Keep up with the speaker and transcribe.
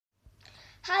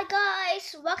Hi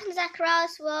guys, welcome to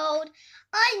Zachariah's World.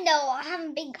 I know I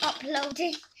haven't been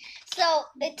uploading, so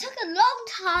it took a long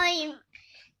time,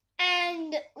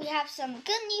 and we have some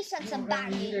good news and some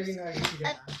bad news.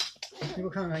 你给我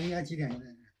看看应该几点呢？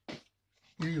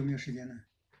你有没有时间呢？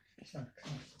算了，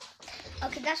看了。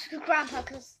 Okay, that's for Grandpa,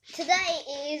 because today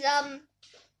is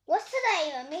what's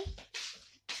today, Mummy?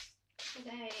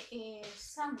 Today is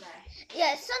Sunday.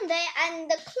 Yeah, it's Sunday, and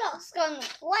the clock's gone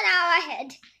 1 hour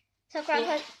ahead. So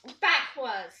Grandpa,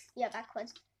 Backwards. yeah,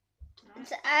 backwards. Right.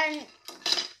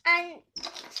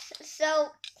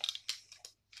 So,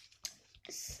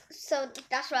 so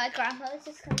that's right, Grandpa. It's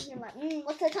just coming in like,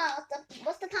 what's the time?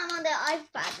 What's the time on the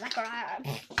iPad? Zachariah.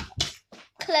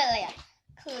 Clearly,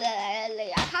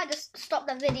 I can't just stop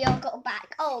the video and go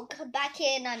back. Oh, come back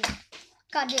in and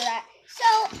can't do that.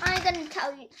 So I'm gonna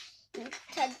tell you.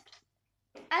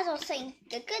 As I was saying,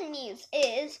 the good news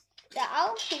is that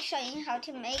I'll be showing you how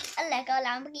to make a Lego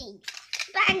Lamborghini.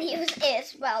 Bad news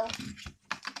is, well,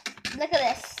 look at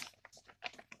this.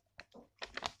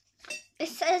 It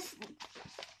says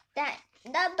that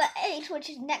number 8, which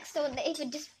is next door neighbor,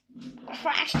 just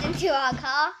crashed into our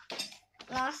car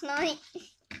last night.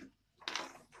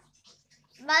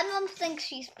 My mum thinks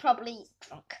she's probably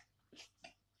drunk.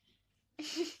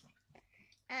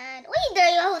 And what are you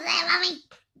doing over there, Mummy?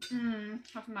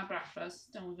 Having my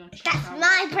breakfast. Then we're going to check That's out.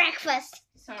 my breakfast.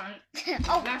 Sorry.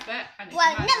 Oh, Left it. And it's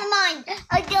well, mine. never mind.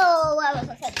 I know what was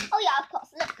I said. Oh yeah, of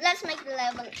course. Let's make the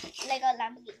Lego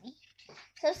Lamborghini.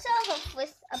 So start off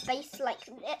with a base like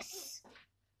this,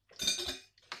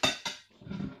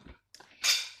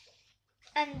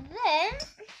 and then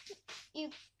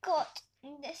you got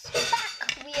this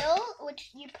back wheel,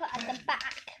 which you put at the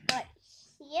back, right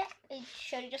here. It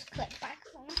should just click back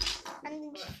on,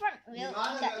 and the front wheel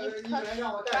that you put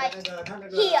right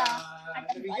here at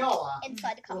the front,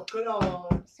 inside the car.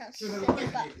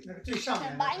 So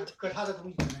combined,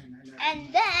 and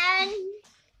then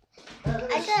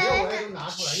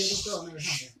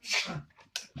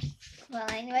well,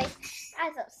 anyways,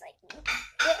 as I was saying,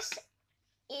 this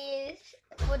is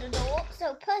for the door. So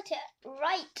put it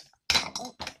right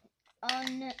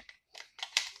on,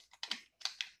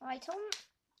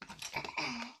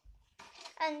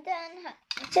 and then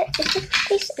is it this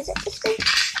piece? Is it this piece?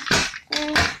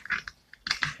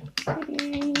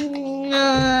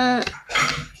 No,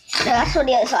 that's for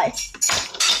the other side.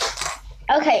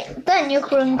 Okay, then you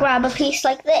can grab a piece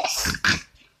like this,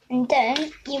 and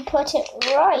then you put it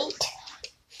right.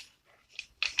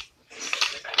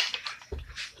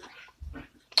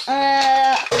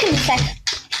 Give me a sec.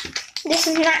 This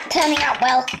is not turning out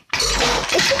well.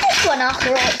 Is it this one after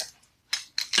all?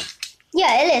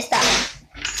 Yeah, it is that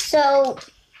one.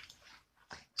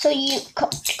 So you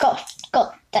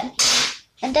got then,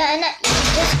 and then you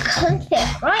just clip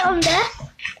it right on there.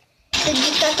 Then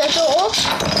you got the door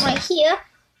right here,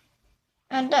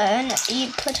 and then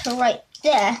you put her right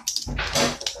there.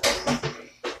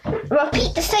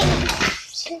 Repeat the same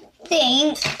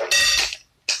thing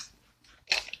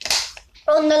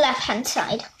on the left hand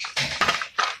side.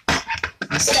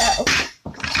 So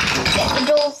get the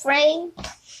door frame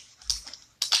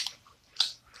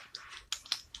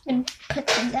and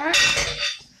put in that,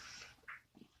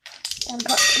 and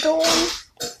put the door on.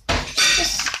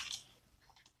 Just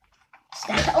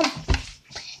snap it on.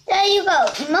 There you go.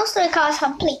 Most of the car is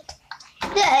complete.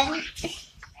 Then,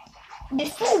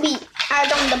 before we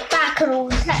add on the back and all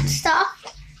that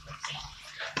stuff,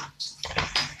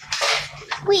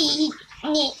 we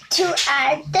need to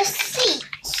add the seats.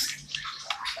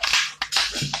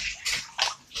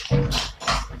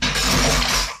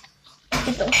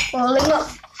 It's falling up.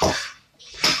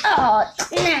 Oh,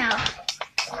 now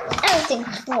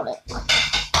everything's falling.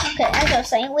 Okay, as I was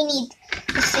saying, we need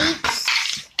the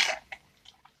seats.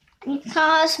 The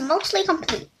car's mostly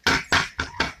complete.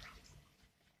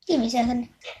 Give me a second.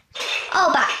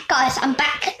 Oh, guys, I'm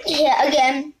back here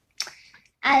again.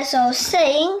 As I was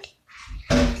saying,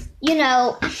 you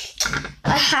know,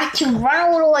 I had to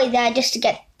run all the way there just to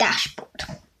get dashboard.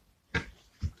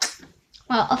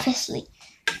 Well, obviously,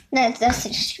 that's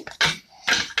just stupid.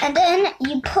 And then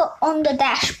you put on the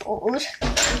dashboard.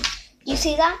 You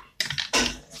see that?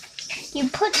 You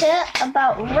put it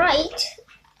about right.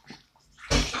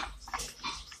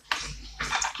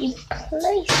 You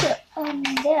place it on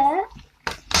there.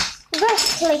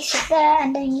 First place it there,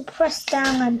 and then you press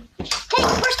down and hey,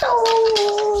 presto!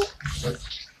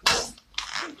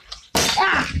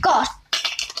 Ah, God!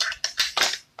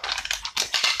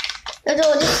 The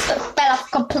door just fell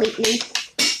off completely.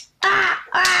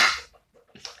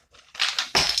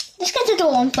 Just get the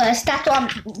door on first. That's what I'm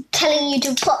telling you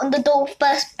to put on the door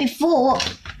first before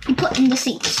you put in the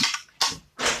seats.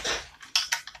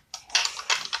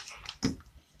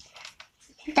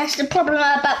 That's the problem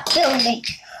about building.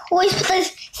 Always put the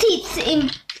seats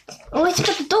in. Always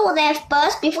put the door there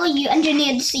first before you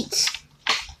engineer the seats.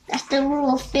 That's the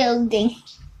rule of building.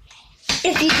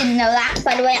 If you didn't know that,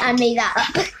 by the way, I made that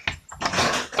up.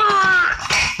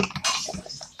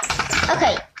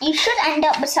 Okay, you should end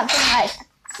up with something like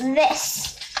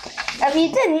this. If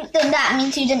you didn't, then that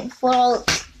means you didn't follow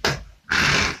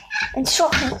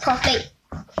instructions properly.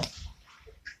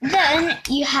 Then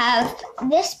you have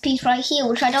this piece right here,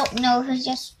 which I don't know if it's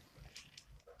just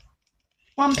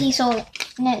one piece or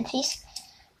no piece.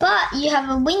 But you have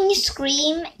a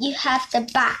windscreen, you have the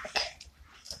back.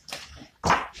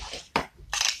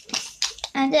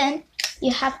 And then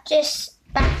you have this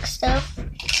back stuff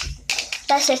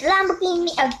that says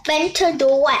Lamborghini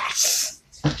Aventador S.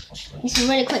 It's a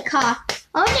really quick car.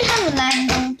 I already have a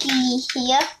Lamborghini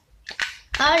here.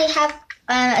 I already have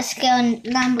a scale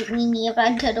Lamborghini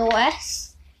Aventador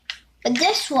S. But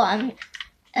this one,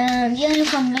 the only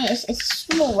problem is it's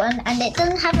a small one and it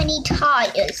doesn't have any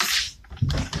tires.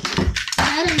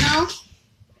 I don't know.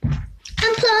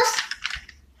 And plus,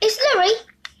 it's Larry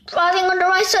driving on the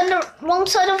wrong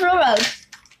side of the road.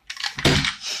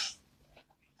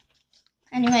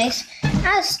 Anyways,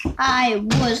 As I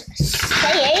was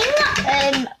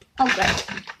saying, oh great.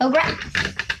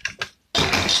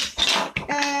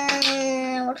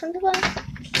 What's on the phone?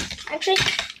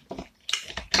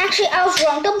 Actually, I was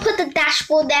wrong. Don't put the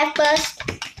dashboard there first.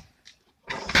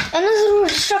 Another rule of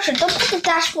instruction: don't put the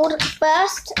dashboard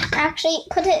first. Actually,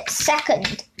 put it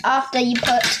second after you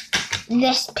put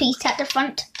this piece at the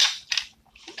front.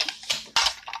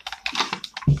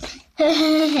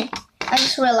 I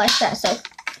just realized that. So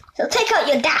take out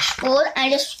your dashboard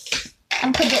and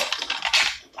put it,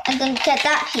 and then get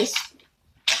that piece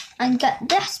and get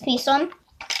this piece on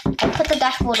and put the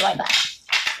dashboard right back.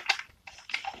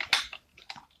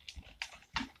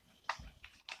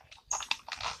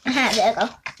 There we go.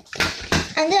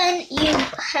 And then you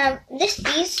have this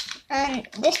piece and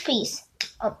this piece.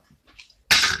 Oh,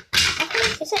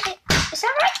 okay, is that right?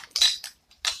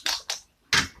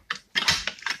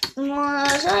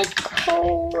 Was I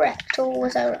correct or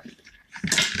was I wrong?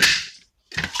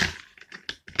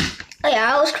 Oh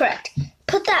yeah, I was correct.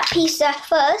 Put that piece there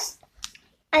first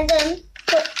and then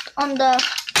put on the...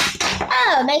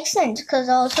 Oh, makes sense because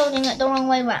I was holding it the wrong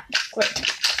way around.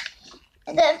 Great.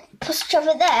 And then shove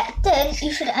it there. Then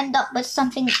you should end up with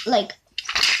something like...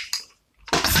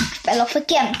 Oops, fell off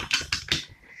again.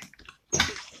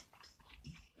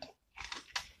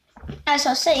 As I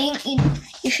was saying,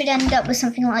 you should end up with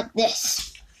something like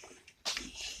this.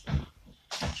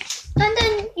 And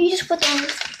then you just put the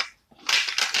roof.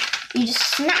 You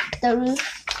just snap the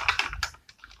roof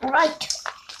right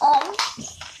on.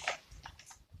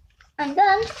 And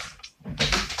then,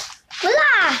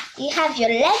 voila! You have your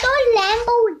Lego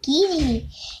Lamborghini.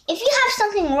 If you have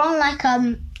something wrong, like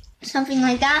something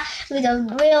like that, with a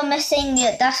wheel missing,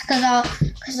 that's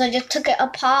because I just took it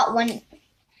apart when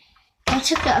I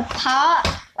took it apart.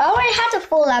 I already had the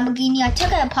full Lamborghini. I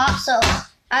took it apart, so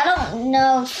I don't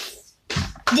know if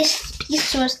this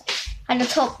piece was at the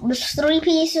top with 3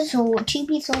 pieces or 2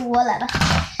 pieces or whatever.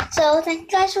 So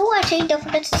thank you guys for watching. Don't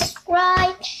forget to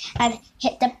subscribe and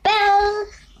hit the bell.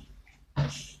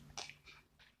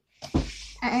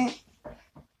 And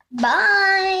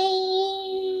bye.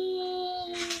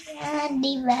 And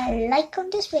leave a like on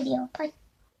this video. Bye.